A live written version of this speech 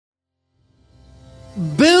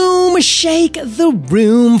Boom, shake the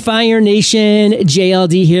room, Fire Nation.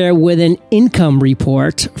 JLD here with an income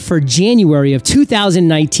report for January of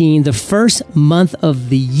 2019, the first month of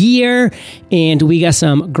the year. And we got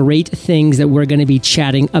some great things that we're going to be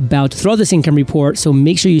chatting about throughout this income report. So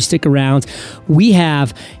make sure you stick around. We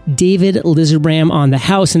have David Lizardbram on the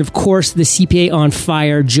house, and of course, the CPA on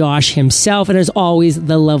fire, Josh himself. And as always,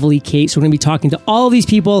 the lovely Kate. So we're going to be talking to all of these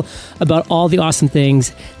people about all the awesome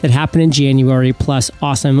things that happened in January, plus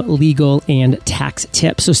awesome legal and tax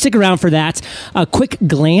tips. So stick around for that. A quick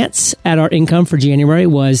glance at our income for January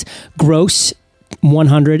was gross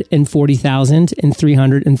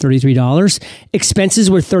 $140,333.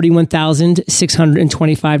 Expenses were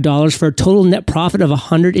 $31,625 for a total net profit of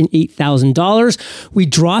 $108,000. We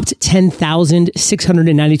dropped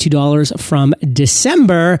 $10,692 from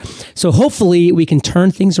December. So hopefully we can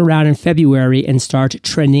turn things around in February and start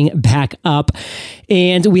trending back up.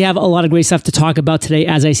 And we have a lot of great stuff to talk about today.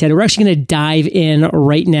 As I said, we're actually going to dive in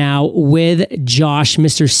right now with Josh,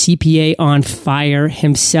 Mr. CPA on fire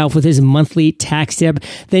himself, with his monthly tax tip.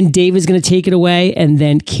 Then Dave is going to take it away, and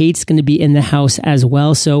then Kate's going to be in the house as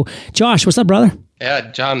well. So, Josh, what's up, brother?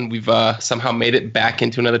 Yeah, John, we've somehow made it back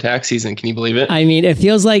into another tax season. Can you believe it? I mean, it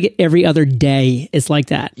feels like every other day it's like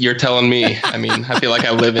that. You're telling me. I mean, I feel like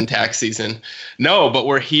I live in tax season. No, but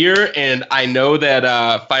we're here, and I know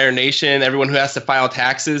that Fire Nation, everyone who has to file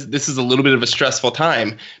taxes, this is a little bit of a stressful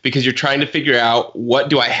time because you're trying to figure out, what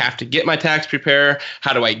do I have to get my tax preparer?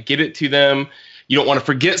 How do I get it to them? You don't want to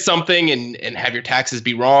forget something and have your taxes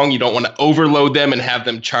be wrong. You don't want to overload them and have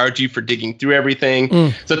them charge you for digging through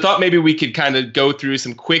everything. So I thought maybe we could kind of go through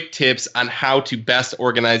some quick tips on how to best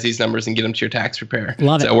organize these numbers and get them to your tax preparer.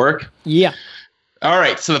 Love it. Does that work? Yeah. All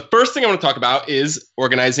right. So the first thing I want to talk about is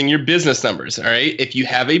organizing your business numbers. All right. If you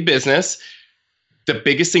have a business, the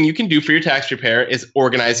biggest thing you can do for your tax preparer is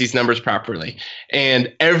organize these numbers properly.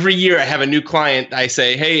 And every year I have a new client. I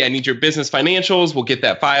say, hey, I need your business financials. We'll get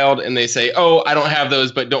that filed. And they say, oh, I don't have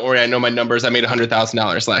those, but don't worry. I know my numbers. I made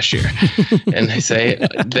 $100,000 last year. And I say,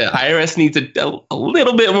 the IRS needs a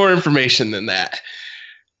little bit more information than that.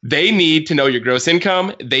 They need to know your gross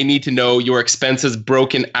income. They need to know your expenses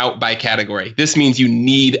broken out by category. This means you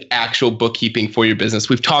need actual bookkeeping for your business.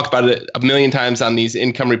 We've talked about it a million times on these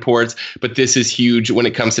income reports, but this is huge when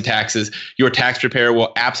it comes to taxes. Your tax preparer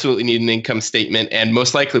will absolutely need an income statement, and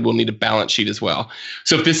most likely will need a balance sheet as well.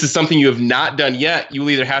 So if this is something you have not done yet, you will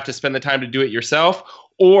either have to spend the time to do it yourself,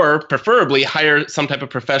 or preferably hire some type of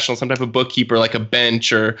professional, some type of bookkeeper like a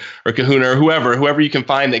Bench or Kahuna or whoever you can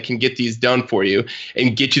find that can get these done for you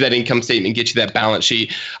and get you that income statement, get you that balance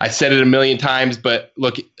sheet. I said it a million times, but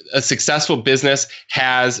look, a successful business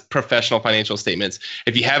has professional financial statements.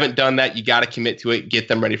 If you haven't done that, you got to commit to it, get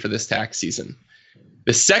them ready for this tax season.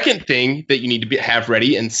 The second thing that you need to have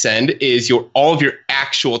ready and send is all of your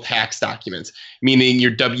actual tax documents, meaning your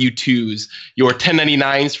W-2s, your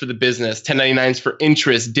 1099s for the business, 1099s for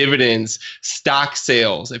interest, dividends, stock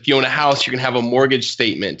sales. If you own a house, you're going to have a mortgage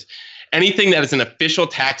statement. Anything that is an official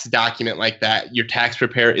tax document like that, your tax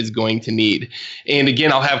preparer is going to need. And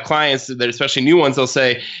again, I'll have clients that, especially new ones, they'll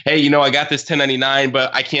say, hey, I got this 1099,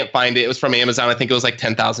 but I can't find it. It was from Amazon. I think it was like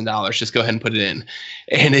 $10,000. Just go ahead and put it in.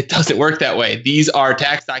 And it doesn't work that way. These are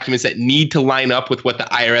tax documents that need to line up with what the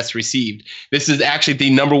IRS received. This is actually the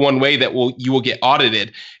number one way that you will get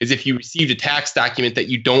audited, is if you received a tax document that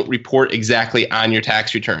you don't report exactly on your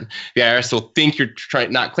tax return. The IRS will think you're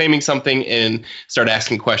not claiming something and start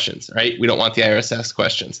asking questions, right? We don't want the IRS to ask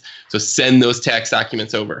questions. So send those tax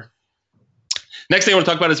documents over. Next thing I want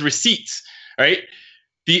to talk about is receipts, all right?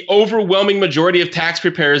 The overwhelming majority of tax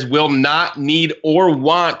preparers will not need or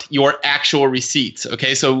want your actual receipts,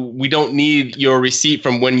 okay? So we don't need your receipt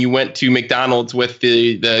from when you went to McDonald's with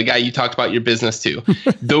the guy you talked about your business to.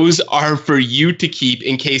 Those are for you to keep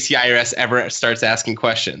in case the IRS ever starts asking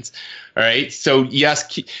questions. All right. So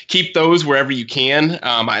yes, keep those wherever you can.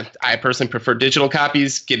 I personally prefer digital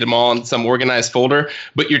copies, get them all in some organized folder,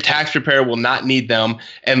 but your tax preparer will not need them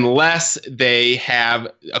unless they have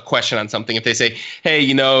a question on something. If they say, hey,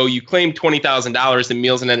 you claimed $20,000 in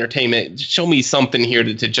meals and entertainment, show me something here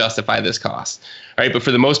to justify this cost. All right. But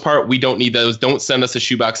for the most part, we don't need those. Don't send us a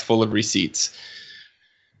shoebox full of receipts.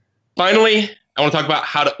 Finally, I want to talk about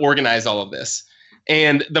how to organize all of this.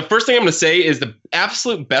 And the first thing I'm going to say is the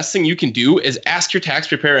absolute best thing you can do is ask your tax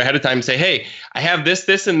preparer ahead of time and say, hey, I have this,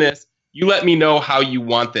 this, and this. You let me know how you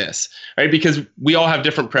want this, right? Because we all have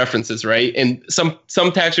different preferences, right? And some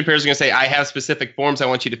tax preparers are going to say, I have specific forms I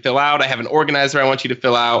want you to fill out. I have an organizer I want you to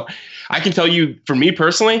fill out. I can tell you, for me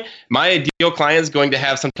personally, my ideal client is going to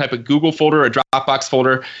have some type of Google folder or Dropbox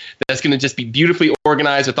folder that's going to just be beautifully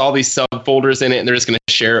organized with all these subfolders in it, and they're just going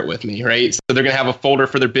to share it with me, right? So they're going to have a folder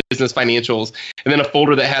for their business financials, and then a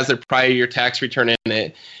folder that has their prior year tax return in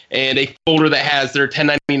it, and a folder that has their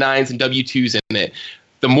 1099s and W-2s in it.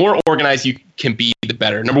 The more organized you can be, the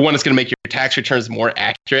better. Number one, it's going to make your tax returns more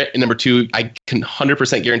accurate. And number two, I can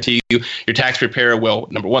 100% guarantee you your tax preparer will,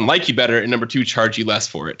 number one, like you better, and number two, charge you less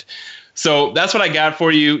for it. So that's what I got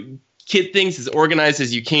for you. Get things as organized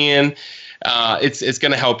as you can. It's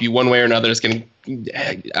going to help you one way or another. It's going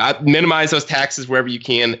to minimize those taxes wherever you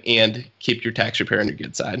can and keep your tax preparer on your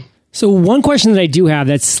good side. So one question that I do have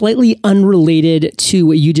that's slightly unrelated to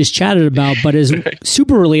what you just chatted about, but is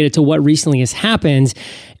super related to what recently has happened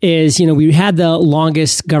is, we had the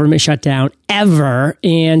longest government shutdown ever,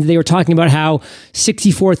 and they were talking about how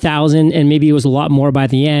 64,000, and maybe it was a lot more by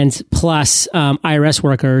the end, plus IRS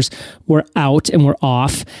workers were out and were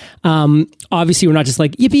off. Obviously, we're not just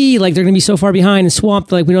like, yippee, like they're going to be so far behind and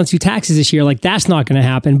swamped, like we don't do taxes this year. Like that's not going to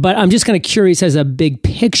happen. But I'm just kind of curious as a big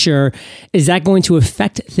picture, is that going to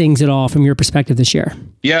affect things at all from your perspective this year?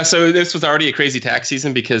 Yeah, so this was already a crazy tax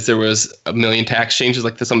season because there was a million tax changes,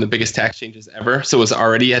 like some of the biggest tax changes ever. So it was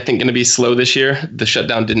already, I think, going to be slow this year. The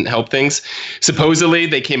shutdown didn't help things. Supposedly,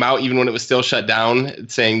 they came out even when it was still shut down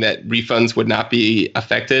saying that refunds would not be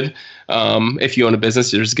affected. If you own a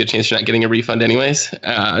business, there's a good chance you're not getting a refund anyways.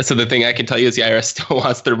 So the thing I can tell you is the IRS still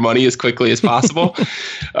wants their money as quickly as possible.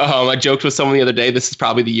 I joked with someone the other day, this is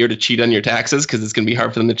probably the year to cheat on your taxes because it's going to be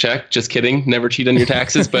hard for them to check. Just kidding. Never cheat on your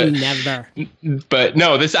taxes. But never. But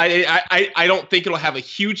no, this I don't think it'll have a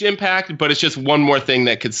huge impact, but it's just one more thing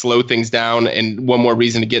that could slow things down and one more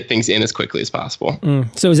reason to get things in as quickly as possible.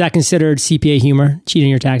 So is that considered CPA humor, cheating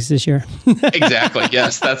your taxes this year? Exactly.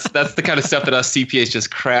 Yes. That's the kind of stuff that us CPAs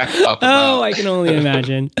just crack up about. Oh, I can only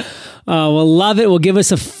imagine. Well, love it. Well, give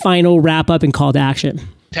us a final wrap up and call to action.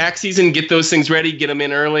 Tax season, get those things ready, get them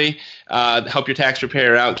in early, help your tax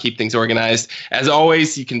preparer out, keep things organized. As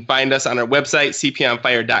always, you can find us on our website,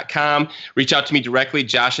 cpaonfire.com. Reach out to me directly,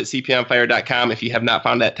 josh@cpaonfire.com. If you have not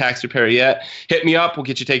found that tax preparer yet, hit me up. We'll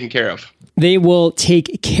get you taken care of. They will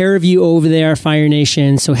take care of you over there, Fire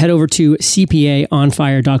Nation. So head over to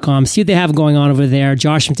cpaonfire.com. See what they have going on over there.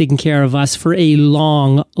 Josh has taken care of us for a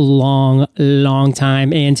long, long, long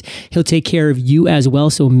time, and he'll take care of you as well.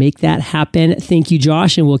 So make that happen. Thank you,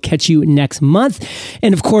 Josh, and we'll catch you next month.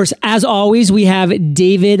 And of course, as always, we have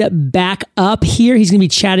David back up here. He's going to be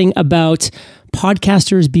chatting about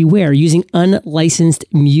podcasters beware, using unlicensed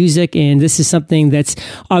music. And this is something that's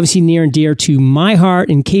obviously near and dear to my heart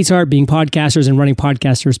and Kate's heart, being podcasters and running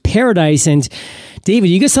Podcasters Paradise. And David,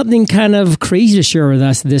 you got something kind of crazy to share with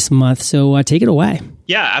us this month. So take it away.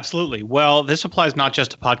 Yeah, absolutely. Well, this applies not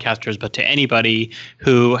just to podcasters, but to anybody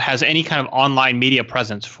who has any kind of online media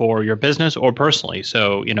presence for your business or personally.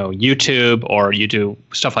 So, YouTube, or you do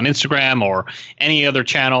stuff on Instagram or any other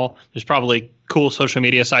channel. There's probably cool social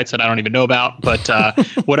media sites that I don't even know about, but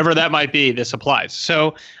whatever that might be, this applies.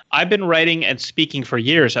 So I've been writing and speaking for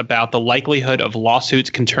years about the likelihood of lawsuits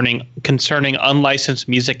concerning unlicensed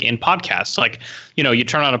music in podcasts. Like, you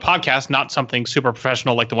turn on a podcast, not something super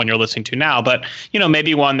professional like the one you're listening to now, but,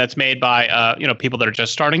 maybe one that's made by, people that are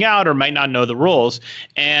just starting out or might not know the rules.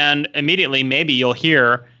 And immediately, maybe you'll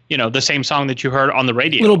hear the same song that you heard on the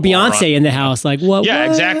radio. Little Beyonce in the house, like what? Yeah, what?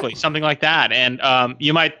 Exactly. Something like that. And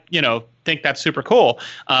you might, think that's super cool.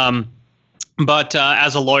 But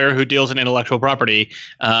as a lawyer who deals in intellectual property,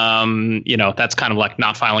 that's kind of like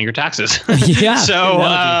not filing your taxes. Yeah.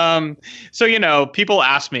 So people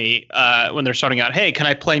ask me when they're starting out, hey, can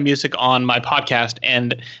I play music on my podcast?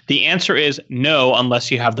 And the answer is no,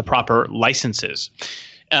 unless you have the proper licenses.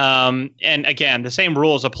 And again, the same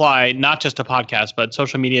rules apply not just to podcasts, but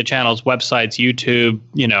social media channels, websites, YouTube,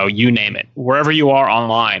 you name it. Wherever you are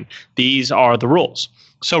online, these are the rules.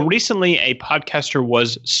 So recently, a podcaster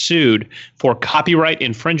was sued for copyright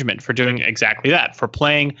infringement for doing exactly that, for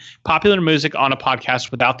playing popular music on a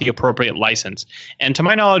podcast without the appropriate license. And to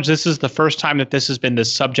my knowledge, this is the first time that this has been the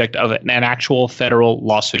subject of an actual federal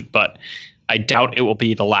lawsuit, but I doubt it will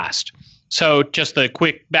be the last. So just the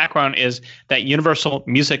quick background is that Universal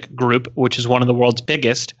Music Group, which is one of the world's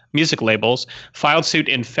biggest music labels, filed suit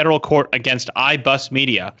in federal court against iBus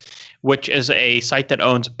Media, which is a site that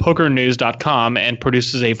owns PokerNews.com and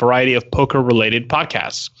produces a variety of poker-related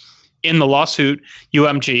podcasts. In the lawsuit,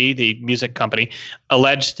 UMG, the music company,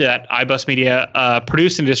 alleged that iBus Media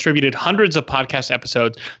produced and distributed hundreds of podcast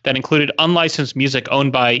episodes that included unlicensed music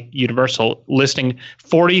owned by Universal, listing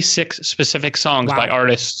 46 specific songs by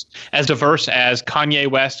artists as diverse as Kanye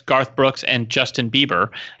West, Garth Brooks, and Justin Bieber,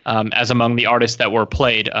 as among the artists that were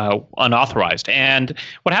played unauthorized. And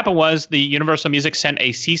what happened was the Universal Music sent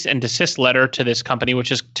a cease and desist letter to this company,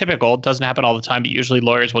 which is typical. It doesn't happen all the time, but usually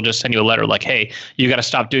lawyers will just send you a letter like, hey, you got to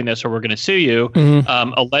stop doing this or we're going to sue you.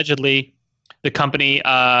 Allegedly, the company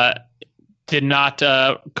did not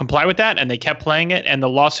comply with that, and they kept playing it. And the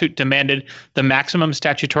lawsuit demanded the maximum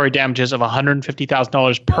statutory damages of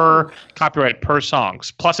 $150,000 per copyright per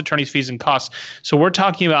songs, plus attorney's fees and costs. So we're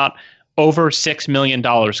talking about over $6 million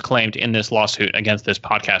claimed in this lawsuit against this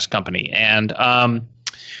podcast company. And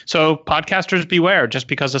so podcasters beware. Just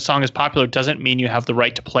because a song is popular doesn't mean you have the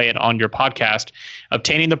right to play it on your podcast.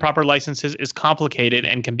 Obtaining the proper licenses is complicated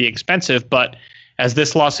and can be expensive, but as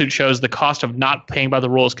this lawsuit shows, the cost of not paying by the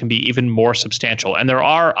rules can be even more substantial. And there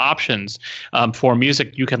are options for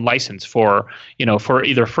music you can license for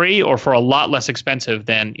either free or for a lot less expensive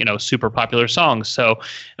than, super popular songs. So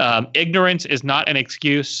ignorance is not an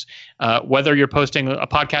excuse. Whether you're posting a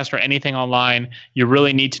podcast or anything online, you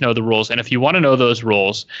really need to know the rules. And if you want to know those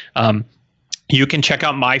rules, you can check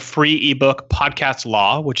out my free ebook, Podcast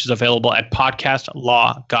Law, which is available at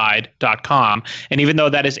podcastlawguide.com. And even though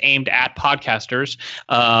that is aimed at podcasters,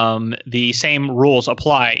 the same rules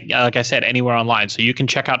apply, like I said, anywhere online. So you can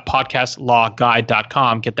check out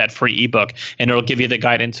podcastlawguide.com, get that free ebook, and it'll give you the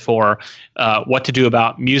guidance for what to do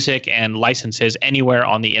about music and licenses anywhere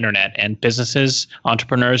on the internet. And businesses,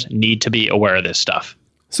 entrepreneurs need to be aware of this stuff.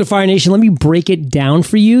 So Fire Nation, let me break it down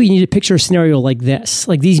for you. You need to picture a scenario like this.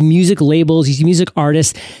 Like these music labels, these music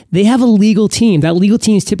artists, they have a legal team. That legal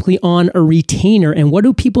team is typically on a retainer. And what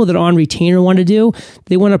do people that are on retainer want to do?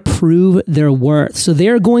 They want to prove their worth. So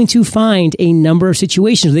they're going to find a number of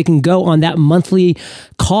situations where they can go on that monthly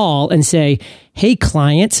call and say, hey,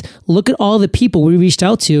 clients, look at all the people we reached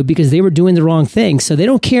out to because they were doing the wrong thing. So they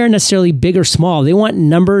don't care necessarily big or small. They want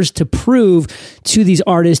numbers to prove to these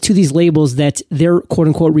artists, to these labels that their quote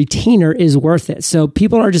unquote retainer is worth it. So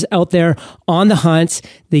people are just out there on the hunt.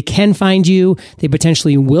 They can find you. They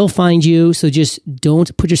potentially will find you. So just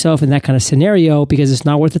don't put yourself in that kind of scenario because it's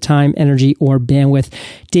not worth the time, energy, or bandwidth.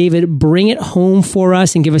 David, bring it home for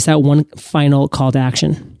us and give us that one final call to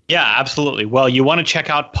action. Yeah, absolutely. Well, you want to check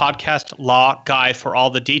out Podcast Law Guide for all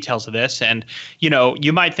the details of this. And,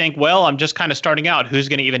 you might think, well, I'm just kind of starting out. Who's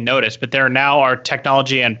going to even notice? But there now are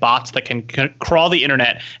technology and bots that can crawl the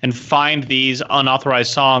internet and find these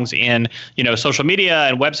unauthorized songs in, social media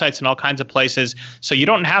and websites and all kinds of places. So you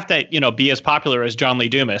don't have to, be as popular as John Lee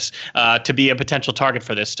Dumas to be a potential target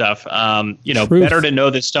for this stuff. Better to know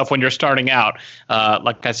this stuff when you're starting out.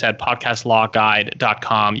 Like I said,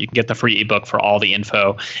 podcastlawguide.com. You can get the free ebook for all the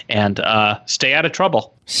info. And stay out of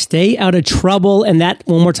trouble. Stay out of trouble. And that,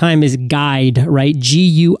 one more time, is guide, right?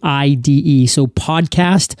 Guide. So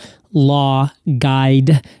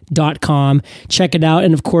podcastlawguide.com. Check it out.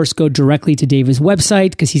 And of course, go directly to David's website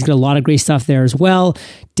because he's got a lot of great stuff there as well.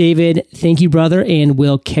 David, thank you, brother. And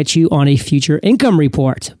we'll catch you on a future income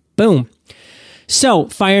report. Boom. So,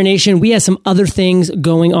 Fire Nation, we have some other things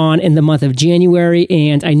going on in the month of January,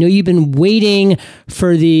 and I know you've been waiting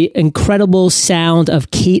for the incredible sound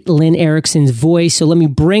of Kate Lynn Erickson's voice. So let me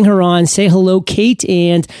bring her on. Say hello, Kate,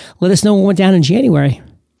 and let us know what went down in January.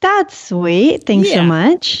 That's sweet. Thanks so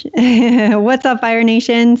much. What's up, Fire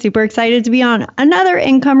Nation? Super excited to be on another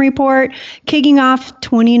income report, kicking off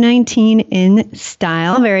 2019 in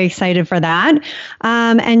style. Very excited for that.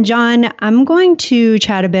 And John, I'm going to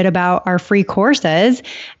chat a bit about our free courses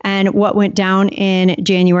and what went down in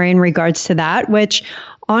January in regards to that, which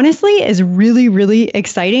honestly is really, really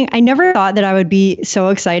exciting. I never thought that I would be so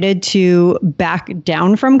excited to back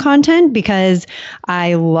down from content because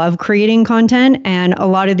I love creating content, and a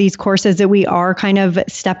lot of these courses that we are kind of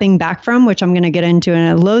stepping back from, which I'm going to get into in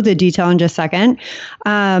a load of detail in just a second,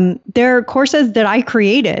 they're courses that I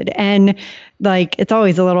created, and it's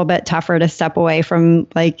always a little bit tougher to step away from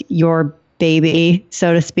your baby,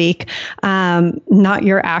 so to speak, not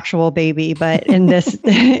your actual baby, but in this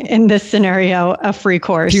scenario, a free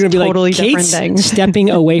course. You're gonna be totally different Kate's things. Stepping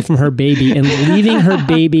away from her baby and leaving her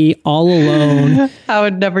baby all alone. I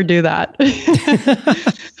would never do that.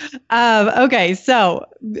 Okay, so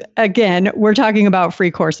again, we're talking about free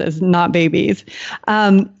courses, not babies.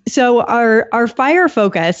 So our FIRE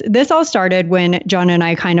focus, this all started when John and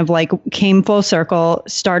I kind of like came full circle,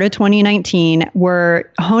 started 2019. We're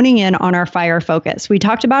honing in on our FIRE focus. We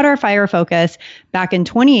talked about our FIRE focus back in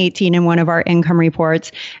 2018 in one of our income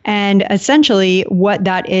reports. And essentially what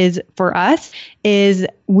that is for us is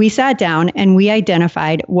we sat down and we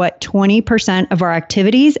identified what 20% of our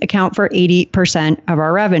activities account for 80% of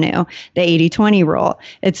our revenue, the 80-20 rule.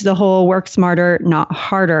 It's the whole work smarter, not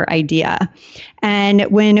harder idea. And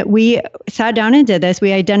when we sat down and did this,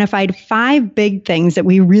 we identified 5 big things that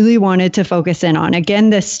we really wanted to focus in on. Again,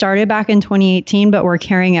 this started back in 2018, but we're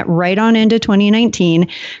carrying it right on into 2019.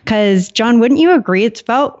 Because John, wouldn't you agree? It's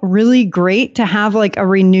felt really great to have like a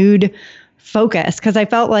renewed focus, because I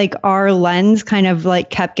felt like our lens kind of like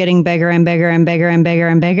kept getting bigger and bigger and bigger and bigger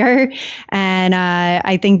and bigger. And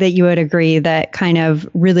I think that you would agree that kind of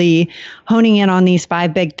really honing in on these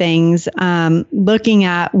 5 big things, looking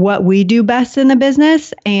at what we do best in the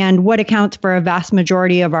business and what accounts for a vast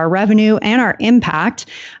majority of our revenue and our impact.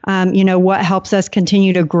 What helps us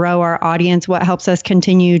continue to grow our audience, what helps us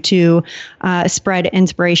continue to spread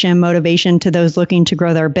inspiration, motivation to those looking to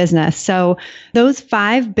grow their business. So those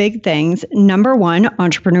 5 big things. Number 1,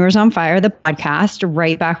 Entrepreneurs on Fire, the podcast,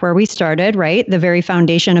 right back where we started, right? The very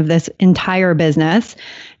foundation of this entire business.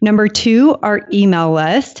 Number 2, our email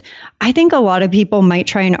list. I think a lot of people might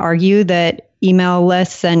try and argue that email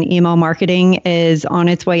lists and email marketing is on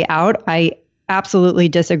its way out. I absolutely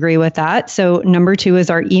disagree with that. So number 2 is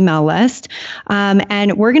our email list.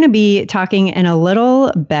 And we're going to be talking in a little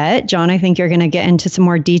bit. John, I think you're going to get into some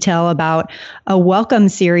more detail about a welcome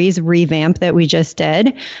series revamp that we just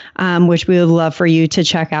did, which we would love for you to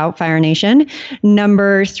check out, Fire Nation.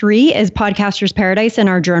 Number 3 is Podcaster's Paradise in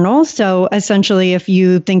our journal. So essentially, if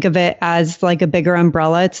you think of it as like a bigger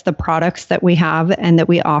umbrella, it's the products that we have and that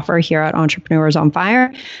we offer here at Entrepreneurs on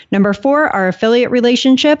Fire. Number 4, our affiliate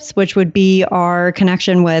relationships, which would be our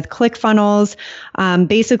connection with ClickFunnels,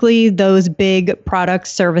 basically those big product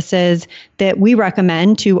services that we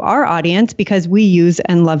recommend to our audience because we use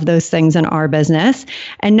and love those things in our business.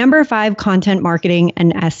 And number 5, content marketing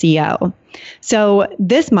and SEO. So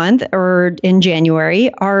this month, or in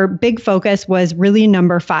January, our big focus was really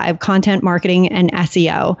number 5, content marketing and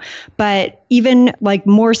SEO. But even like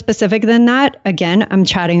more specific than that, again, I'm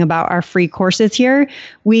chatting about our free courses here.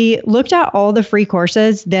 We looked at all the free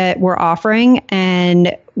courses that we're offering,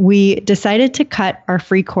 and we decided to cut our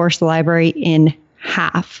free course library in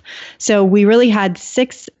half. So we really had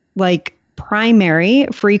 6 primary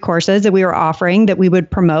free courses that we were offering that we would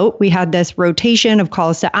promote. We had this rotation of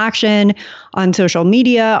calls to action on social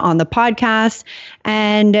media, on the podcast,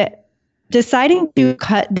 and deciding to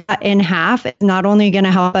cut that in half is not only going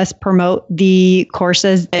to help us promote the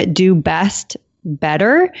courses that do best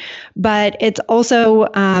better, but it's also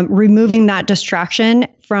removing that distraction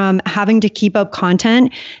from having to keep up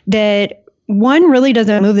content that 1, really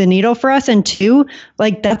doesn't move the needle for us, and 2,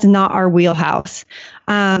 that's not our wheelhouse.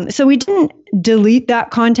 So we didn't delete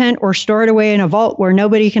that content or store it away in a vault where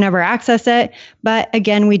nobody can ever access it. But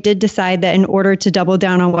again, we did decide that in order to double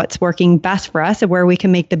down on what's working best for us and where we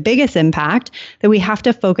can make the biggest impact, that we have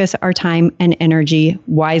to focus our time and energy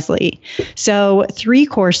wisely. So 3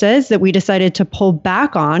 courses that we decided to pull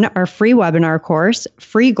back on are free webinar course,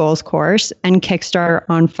 free goals course, and Kickstarter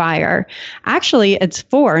on Fire. Actually, it's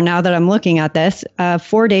 4 now that I'm looking at this.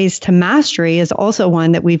 4 Days to Mastery is also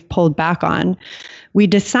one that we've pulled back on. We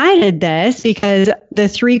decided this because the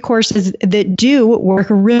 3 courses that do work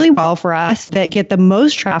really well for us, that get the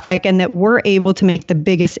most traffic and that we're able to make the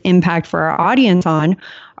biggest impact for our audience on,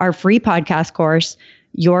 our free podcast course,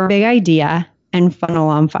 Your Big Idea, and Funnel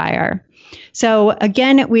on Fire. So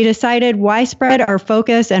again, we decided why spread our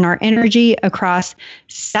focus and our energy across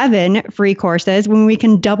 7 free courses when we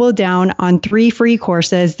can double down on 3 free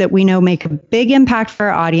courses that we know make a big impact for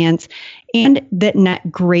our audience and that net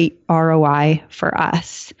great ROI for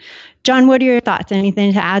us. John, what are your thoughts?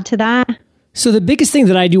 Anything to add to that? So the biggest thing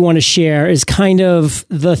that I do want to share is kind of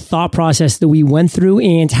the thought process that we went through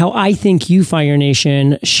and how I think you, Fire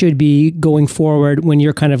Nation, should be going forward when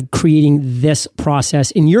you're kind of creating this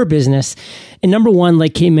process in your business. And number 1,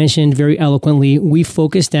 like Kate mentioned very eloquently, we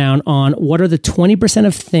focus down on what are the 20%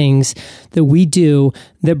 of things that we do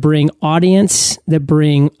that bring audience, that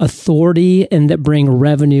bring authority, and that bring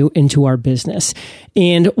revenue into our business.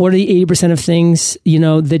 And what are the 80% of things,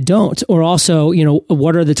 that don't? Or also,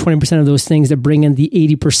 what are the 20% of those things that bring in the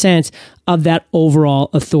 80% of that overall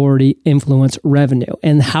authority, influence, revenue.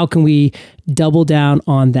 And how can we double down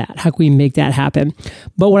on that? How can we make that happen?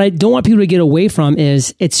 But what I don't want people to get away from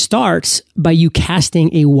is it starts by you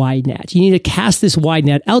casting a wide net. You need to cast this wide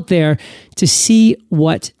net out there to see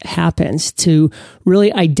what happens, to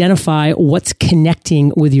really identify what's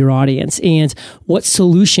connecting with your audience and what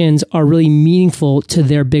solutions are really meaningful to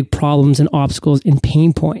their big problems and obstacles and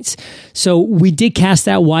pain points. So we did cast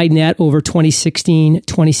that wide net over 2016,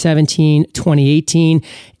 2017, 2018,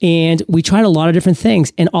 and we tried a lot of different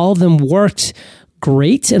things, and all of them worked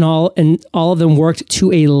great, and all of them worked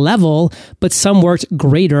to a level, but some worked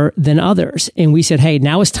greater than others. And we said, hey,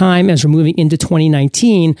 now it's time, as we're moving into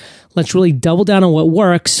 2019, let's really double down on what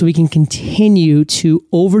works so we can continue to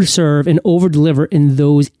overserve and overdeliver in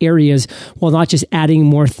those areas while not just adding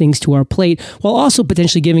more things to our plate, while also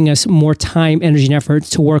potentially giving us more time, energy, and effort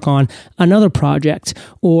to work on another project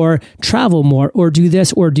or travel more or do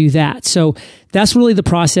this or do that. So that's really the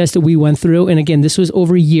process that we went through. And again, this was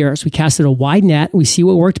over years. We casted a wide net. We see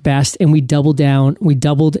what worked best, and we doubled down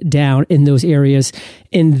in those areas.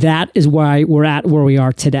 And that is why we're at where we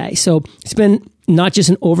are today. So it's been not just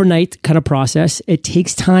an overnight kind of process. It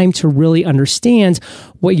takes time to really understand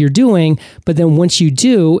what you're doing. But then once you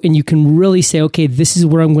do, and you can really say, okay, this is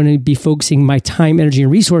where I'm going to be focusing my time, energy,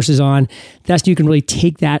 and resources on, that's when you can really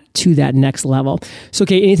take that to that next level. So,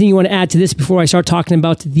 okay, anything you want to add to this before I start talking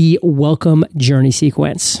about the welcome journey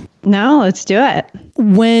sequence? No, let's do it.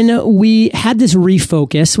 When we had this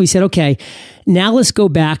refocus, we said, okay, now let's go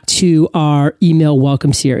back to our email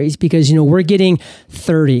welcome series, because, we're getting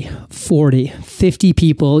 30, 40, 50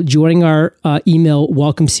 people joining our email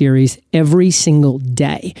welcome series every single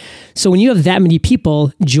day. So when you have that many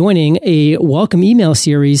people joining a welcome email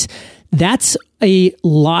series, that's a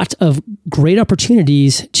lot of great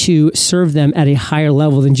opportunities to serve them at a higher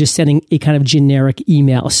level than just sending a kind of generic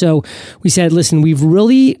email. So we said, listen, we've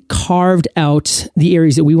really carved out the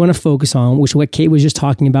areas that we want to focus on, which is what Kate was just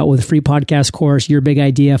talking about with a free podcast course, Your Big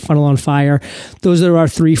Idea, Funnel on Fire. Those are our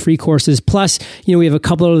 3 free courses. Plus, we have a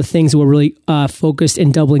couple of other things that we're really focused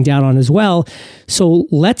and doubling down on as well. So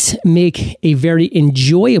let's make a very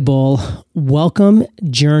enjoyable welcome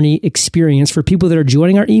journey experience for people that are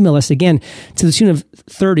joining our email list, again, to the tune of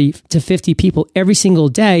 30 to 50 people every single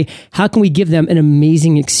day. How can we give them an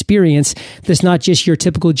amazing experience that's not just your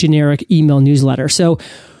typical generic email newsletter? So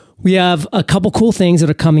we have a couple cool things that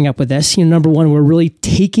are coming up with this. Number one, we're really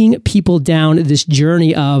taking people down this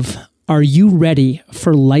journey of, are you ready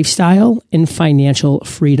for lifestyle and financial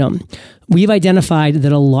freedom? We've identified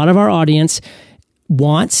that a lot of our audience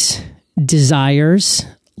wants, desires,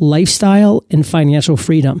 lifestyle and financial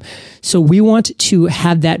freedom. So we want to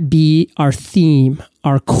have that be our theme,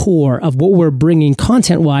 our core of what we're bringing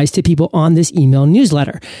content-wise to people on this email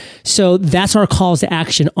newsletter. So that's our calls to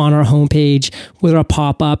action on our homepage with our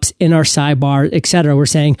pop-ups, in our sidebar, etc. We're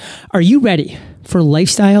saying, are you ready for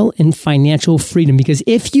lifestyle and financial freedom? Because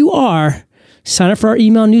if you are, sign up for our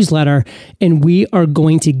email newsletter, and we are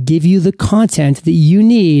going to give you the content that you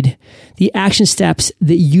need, the action steps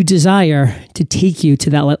that you desire to take you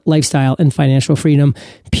to that lifestyle and financial freedom,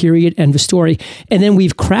 period, end of story. And then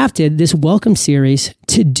we've crafted this welcome series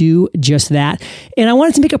to do just that. And I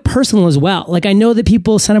wanted to make it personal as well. Like, I know that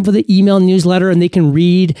people sign up for the email newsletter and they can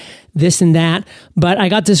read this and that, but I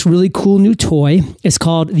got this really cool new toy. It's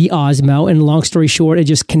called the Osmo. And long story short, it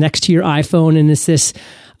just connects to your iPhone, and it's this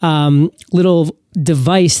little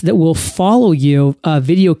device that will follow you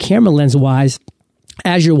video camera lens wise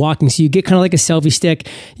as you're walking. So you get kind of like a selfie stick.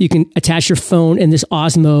 You can attach your phone and this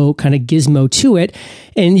Osmo kind of gizmo to it.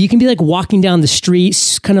 And you can be like walking down the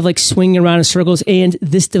street, kind of like swinging around in circles. And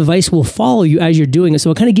this device will follow you as you're doing it. So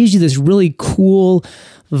it kind of gives you this really cool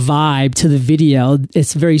vibe to the video.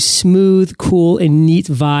 It's a very smooth, cool, and neat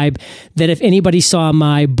vibe that if anybody saw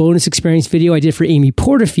my bonus experience video I did for Amy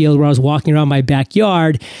Porterfield, where I was walking around my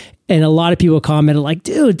backyard, and a lot of people commented like,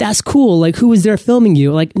 dude, that's cool. Like, who was there filming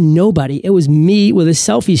you? Like, nobody. It was me with a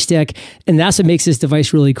selfie stick. And that's what makes this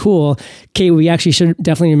device really cool. Kate, we actually should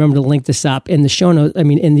definitely remember to link this up in the show notes. I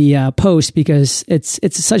mean, in the post, because it's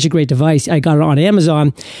such a great device. I got it on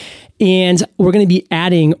Amazon. And we're going to be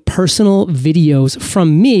adding personal videos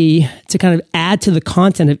from me to kind of add to the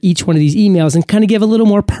content of each one of these emails and kind of give a little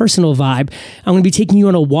more personal vibe. I'm going to be taking you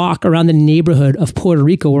on a walk around the neighborhood of Puerto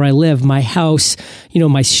Rico where I live, my house,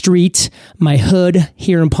 my street, my hood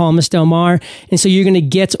here in Palmas del Mar. And so you're going to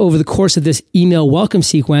get over the course of this email welcome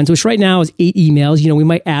sequence, which right now is 8 emails. We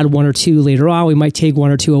might add 1 or 2 later on. We might take 1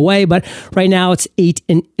 or 2 away, but right now it's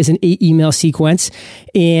an 8 email sequence.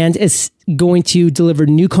 And it's going to deliver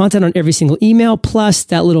new content on every single email, plus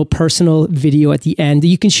that little personal video at the end that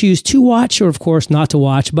you can choose to watch or, of course, not to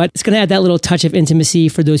watch. But it's going to add that little touch of intimacy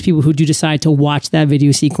for those people who do decide to watch that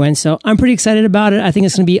video sequence. So I'm pretty excited about it. I think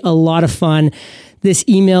it's going to be a lot of fun. This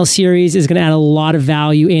email series is going to add a lot of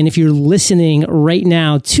value. And if you're listening right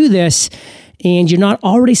now to this, and you're not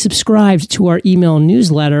already subscribed to our email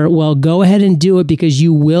newsletter, well, go ahead and do it, because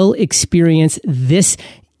you will experience this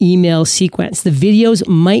email sequence. The videos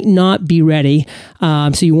might not be ready,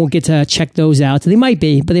 so you won't get to check those out. They might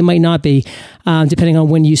be, but they might not be, depending on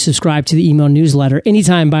when you subscribe to the email newsletter.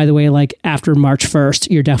 Anytime, by the way, like after March 1st,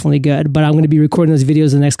 you're definitely good. But I'm going to be recording those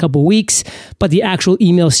videos in the next couple of weeks. But the actual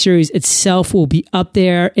email series itself will be up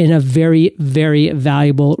there in a very, very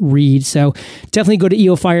valuable read. So definitely go to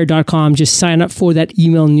eofire.com, just sign up for that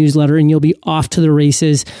email newsletter, and you'll be off to the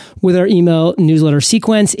races with our email newsletter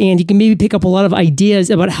sequence. And you can maybe pick up a lot of ideas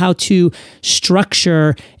about how to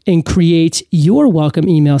structure and create your welcome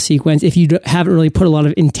email sequence if you haven't really put a lot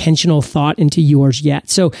of intentional thought into yours yet.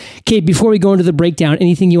 So, Kate, before we go into the breakdown,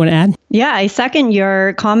 anything you want to add? Yeah, I second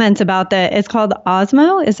your comments about it's called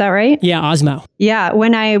Osmo. Is that right? Yeah, Osmo. Yeah.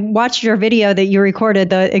 When I watched your video that you recorded,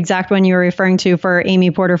 the exact one you were referring to for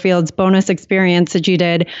Amy Porterfield's bonus experience that you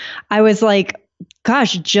did, I was like,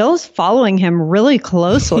 gosh, Jill's following him really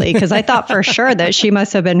closely, because I thought for sure that she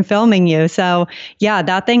must have been filming you. So yeah,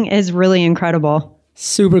 that thing is really incredible.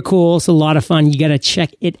 Super cool. It's a lot of fun. You got to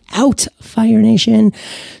check it out, Fire Nation.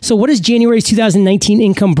 So what is January's 2019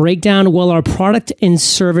 income breakdown? Well, our product and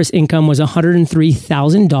service income was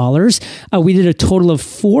 $103,000. We did a total of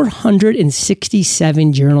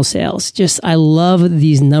 467 journal sales. I love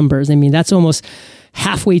these numbers. I mean, that's almost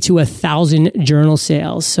halfway to 1,000 journal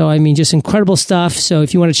sales. So, I mean, just incredible stuff. So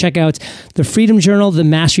if you want to check out the Freedom Journal, the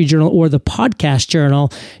Mastery Journal, or the Podcast Journal,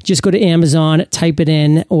 just go to Amazon, type it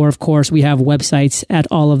in, or of course, we have websites at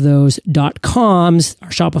allofthose.coms, our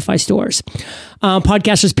Shopify stores.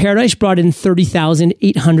 Podcasters Paradise brought in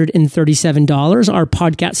 $30,837. Our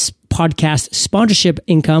podcast sponsorship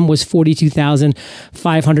income was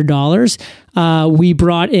 $42,500. We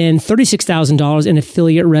brought in $36,000 in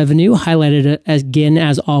affiliate revenue, highlighted again,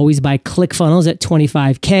 as always, by ClickFunnels at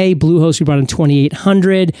 $25K. Bluehost, we brought in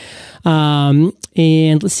 $2,800.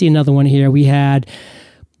 And let's see another one here. We had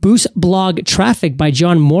Boost Blog Traffic by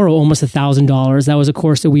John Morrow, almost $1,000. That was a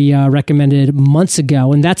course that we recommended months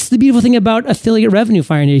ago. And that's the beautiful thing about affiliate revenue,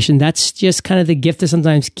 Fire Nation. That's just kind of the gift that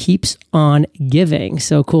sometimes keeps on giving.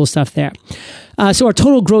 So cool stuff there. So our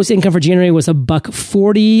total gross income for January was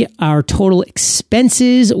 $140. Our total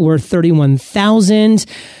expenses were $31,000.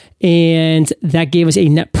 And that gave us a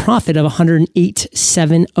net profit of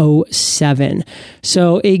 $108,707.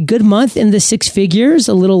 So a good month in the six figures,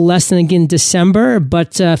 a little less than again December,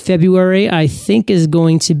 but February I think is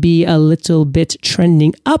going to be a little bit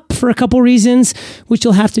trending up for a couple reasons, which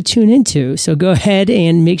you'll have to tune into. So go ahead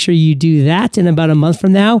and make sure you do that in about a month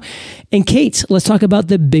from now. And Kate, let's talk about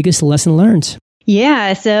the biggest lesson learned.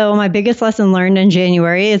 Yeah. So my biggest lesson learned in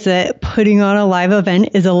January is that putting on a live event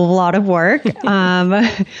is a lot of work.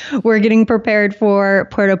 We're getting prepared for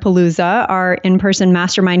Puertopalooza, our in-person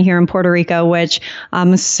mastermind here in Puerto Rico, which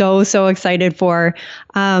I'm so excited for.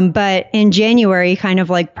 But in January, kind of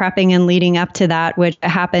like prepping and leading up to that, which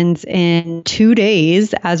happens in 2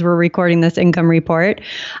 days as we're recording this income report,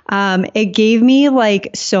 it gave me like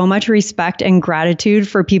so much respect and gratitude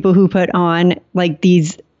for people who put on like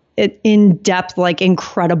these in-depth, like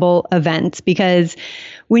incredible events, because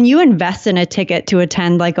when you invest in a ticket to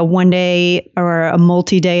attend like a one-day or a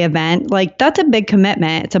multi-day event, like that's a big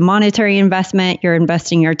commitment. It's a monetary investment. You're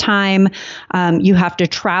investing your time. You have to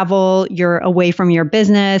travel. You're away from your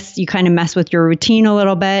business. You kind of mess with your routine a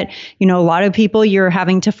little bit. You know, a lot of people, you're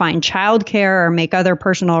having to find childcare or make other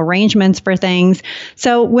personal arrangements for things.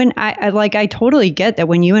 So when I totally get that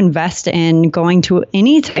when you invest in going to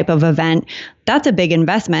any type of event, that's a big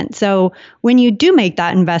investment. So when you do make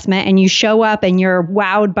that investment and you show up and you're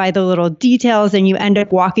wowed by the little details and you end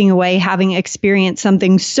up walking away having experienced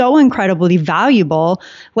something so incredibly valuable,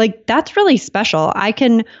 like that's really special. I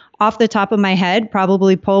can, off the top of my head,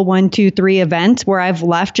 probably pull 1, 2, 3 events where I've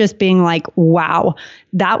left just being like, wow,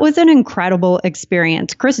 that was an incredible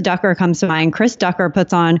experience. Chris Ducker comes to mind. Chris Ducker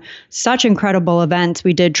puts on such incredible events.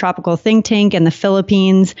 We did Tropical Think Tank in the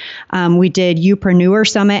Philippines. We did Youpreneur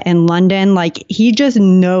Summit in London. Like, he just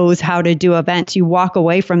knows how to do events. You walk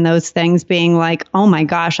away from those things being like, oh my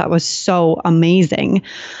gosh, that was so amazing.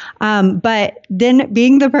 But then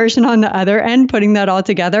being the person on the other end, putting that all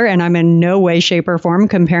together, and I'm in no way, shape, or form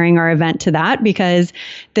comparing our event to that, because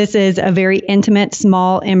this is a very intimate,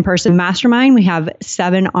 small, in-person mastermind. We have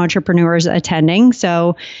 7 entrepreneurs attending.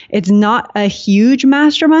 So it's not a huge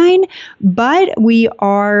mastermind, but we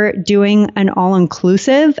are doing an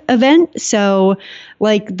all-inclusive event. So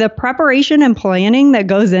like the preparation and planning that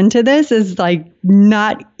goes into this is like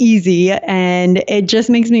not easy. And it just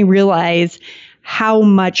makes me realize how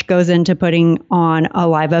much goes into putting on a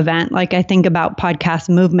live event. Like I think about Podcast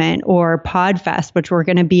Movement or PodFest, which we're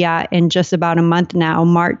going to be at in just about a month now,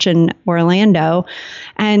 March in Orlando.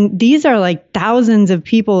 And these are like thousands of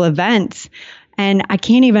people events. And I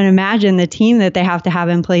can't even imagine the team that they have to have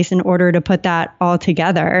in place in order to put that all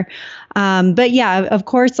together. But yeah, of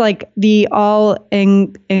course, like the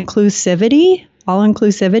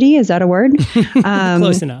all-inclusivity, is that a word?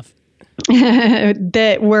 Close enough.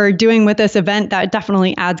 That we're doing with this event, that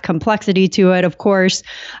definitely adds complexity to it, of course.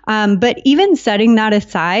 But even setting that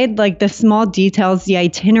aside, like the small details, the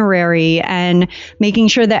itinerary, and making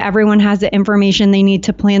sure that everyone has the information they need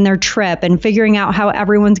to plan their trip and figuring out how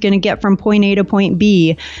everyone's going to get from point A to point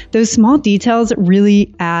B, those small details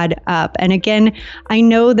really add up. And again, I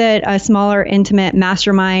know that a smaller, intimate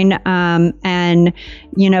mastermind, and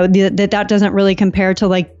you know, that doesn't really compare to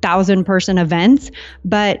like 1,000-person events,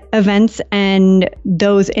 but events and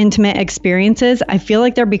those intimate experiences, I feel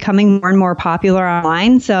like they're becoming more and more popular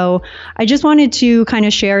online. So I just wanted to kind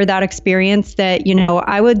of share that experience that, you know,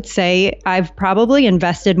 I would say I've probably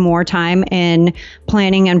invested more time in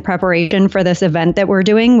planning and preparation for this event that we're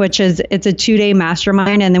doing, which is it's a 2-day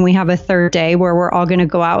mastermind. And then we have a 3rd day where we're all going to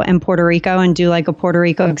go out in Puerto Rico and do like a Puerto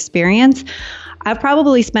Rico experience. I've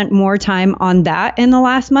probably spent more time on that in the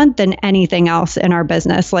last month than anything else in our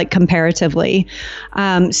business, like comparatively.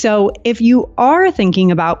 So if you are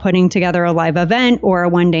thinking about putting together a live event or a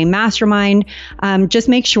 1-day mastermind, just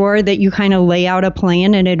make sure that you kind of lay out a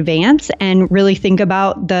plan in advance and really think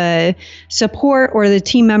about the support or the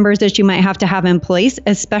team members that you might have to have in place,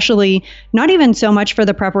 especially not even so much for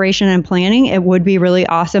the preparation and planning. It would be really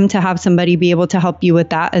awesome to have somebody be able to help you with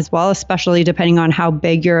that as well, especially depending on how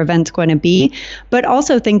big your event's going to be. But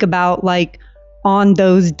also think about like on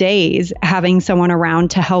those days, having someone around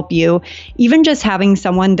to help you, even just having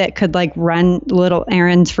someone that could like run little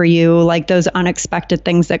errands for you, like those unexpected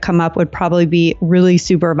things that come up would probably be really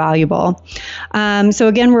super valuable. So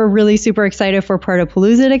again, we're really super excited for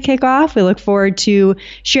Puertopalooza to kick off. We look forward to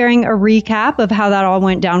sharing a recap of how that all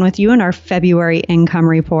went down with you in our February income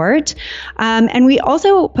report. And we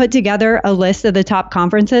also put together a list of the top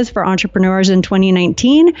conferences for entrepreneurs in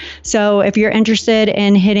 2019. So if you're interested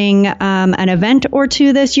in hitting an event or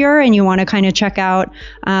 2 this year and you want to kind of check out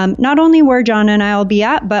not only where John and I will be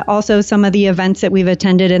at, but also some of the events that we've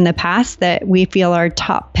attended in the past that we feel are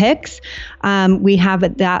top picks, we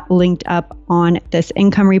have that linked up on this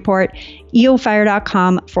income report,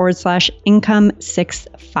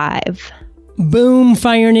 eofire.com/income65. Boom,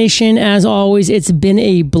 Fire Nation. As always, it's been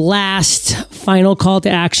a blast. Final call to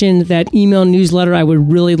action, that email newsletter. I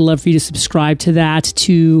would really love for you to subscribe to that,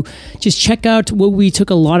 to just check out what we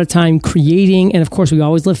took a lot of time creating. And of course, we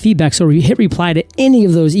always love feedback. So hit reply to any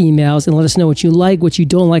of those emails and let us know what you like, what you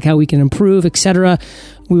don't like, how we can improve, etc.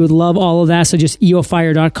 We would love all of that. So just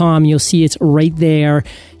eofire.com. You'll see it's right there.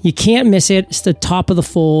 You can't miss it. It's the top of the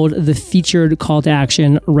fold, the featured call to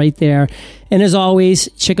action right there. And as always,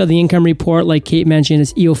 check out the income report. Like Kate mentioned,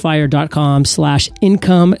 it's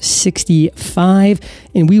eofire.com/income65.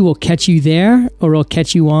 And we will catch you there, or we'll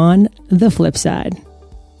catch you on the flip side.